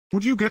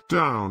Would you get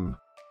down?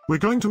 We're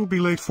going to be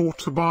late for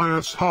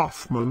Tobias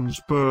Hoffmann's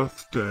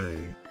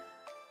birthday.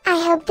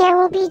 I hope there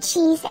will be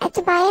cheese at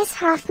Tobias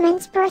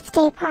Hoffmann's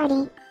birthday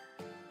party.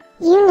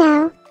 You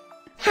know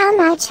how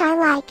much I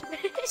like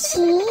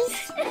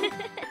cheese.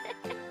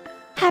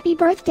 Happy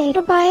birthday,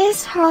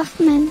 Tobias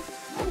Hoffmann.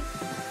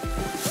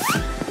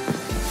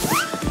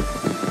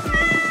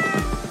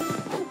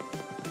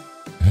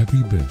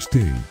 Happy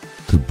birthday,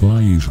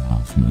 Tobias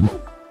Hoffmann.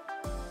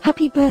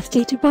 Happy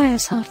birthday,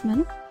 Tobias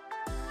Hoffmann.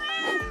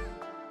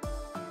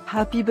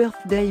 Happy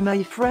birthday,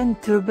 my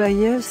friend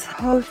Tobias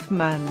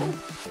Hoffmann.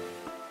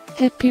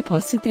 Happy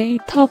birthday,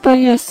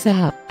 Tobias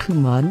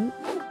Hoffmann.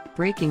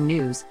 Breaking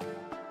news.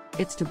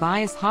 It's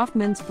Tobias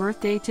Hoffmann's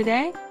birthday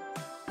today?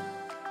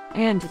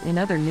 And in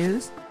other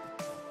news,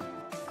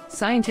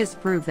 scientists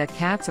prove that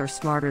cats are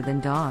smarter than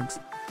dogs.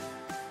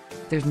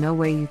 There's no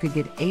way you could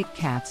get 8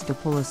 cats to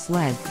pull a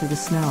sled through the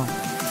snow.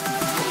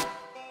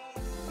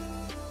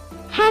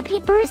 Happy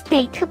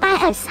birthday,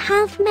 Tobias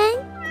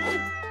Hoffmann.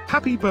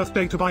 Happy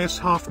birthday, Tobias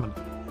Hoffmann.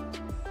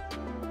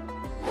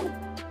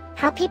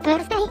 Happy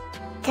birthday,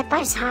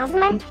 Tobias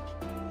Hoffmann.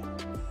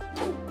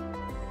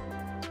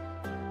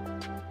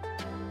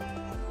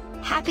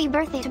 Happy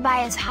birthday,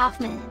 Tobias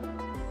Hoffmann.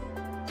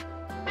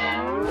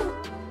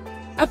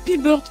 Happy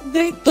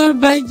birthday,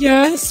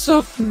 Tobias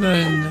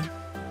Hoffmann.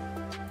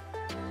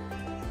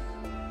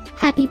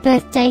 Happy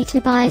birthday,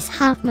 Tobias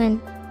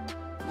Hoffmann.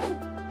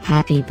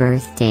 Happy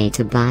birthday,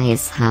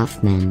 Tobias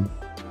Hoffmann.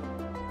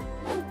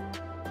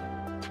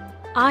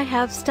 I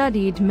have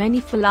studied many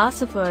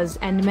philosophers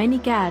and many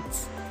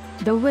cats.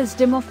 The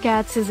wisdom of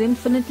cats is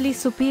infinitely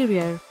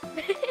superior.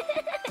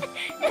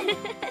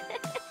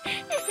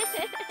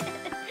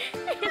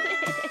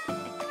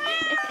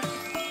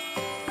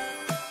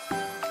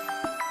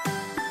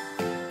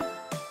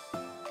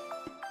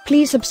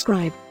 Please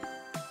subscribe,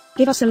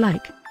 give us a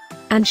like,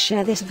 and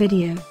share this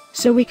video,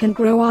 so we can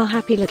grow our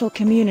happy little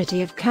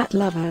community of cat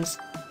lovers.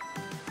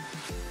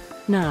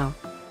 Now,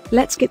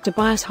 let's get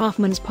Tobias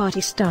Hoffmann's party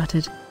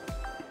started.